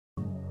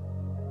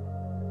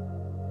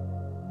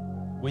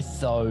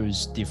With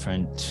those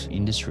different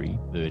industry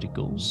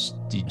verticals,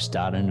 did you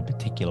start in a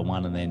particular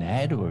one and then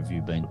add, or have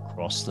you been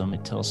across them?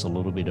 Tell us a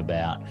little bit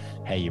about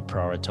how you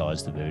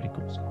prioritise the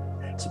verticals.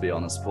 To be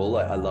honest, Paul,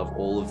 I love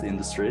all of the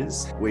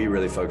industries. We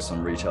really focus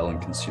on retail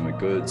and consumer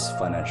goods,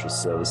 financial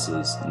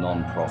services,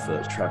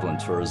 non-profit, travel and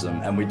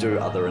tourism, and we do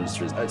other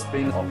industries. It's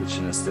been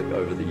opportunistic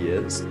over the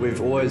years. We've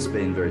always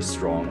been very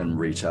strong in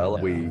retail.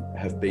 We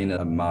have been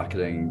a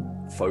marketing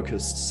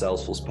focused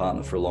Salesforce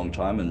partner for a long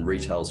time, and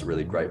retail is a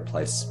really great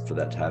place for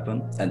that to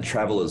happen. And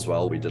travel as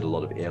well. We did a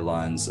lot of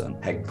airlines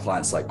and had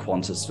clients like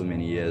Qantas for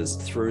many years.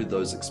 Through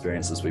those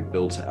experiences, we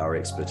built our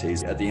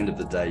expertise. At the end of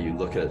the day, you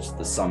look at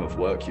the sum of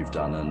work you've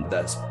done, and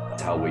that's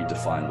how we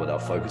define what our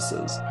focus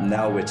is.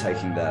 Now we're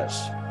taking that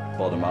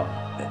bottom-up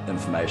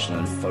information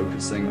and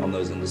focusing on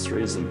those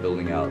industries and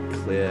building out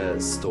clear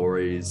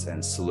stories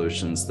and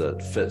solutions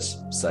that fit,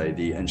 say,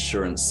 the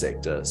insurance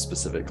sector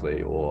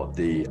specifically or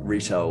the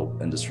retail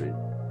industry.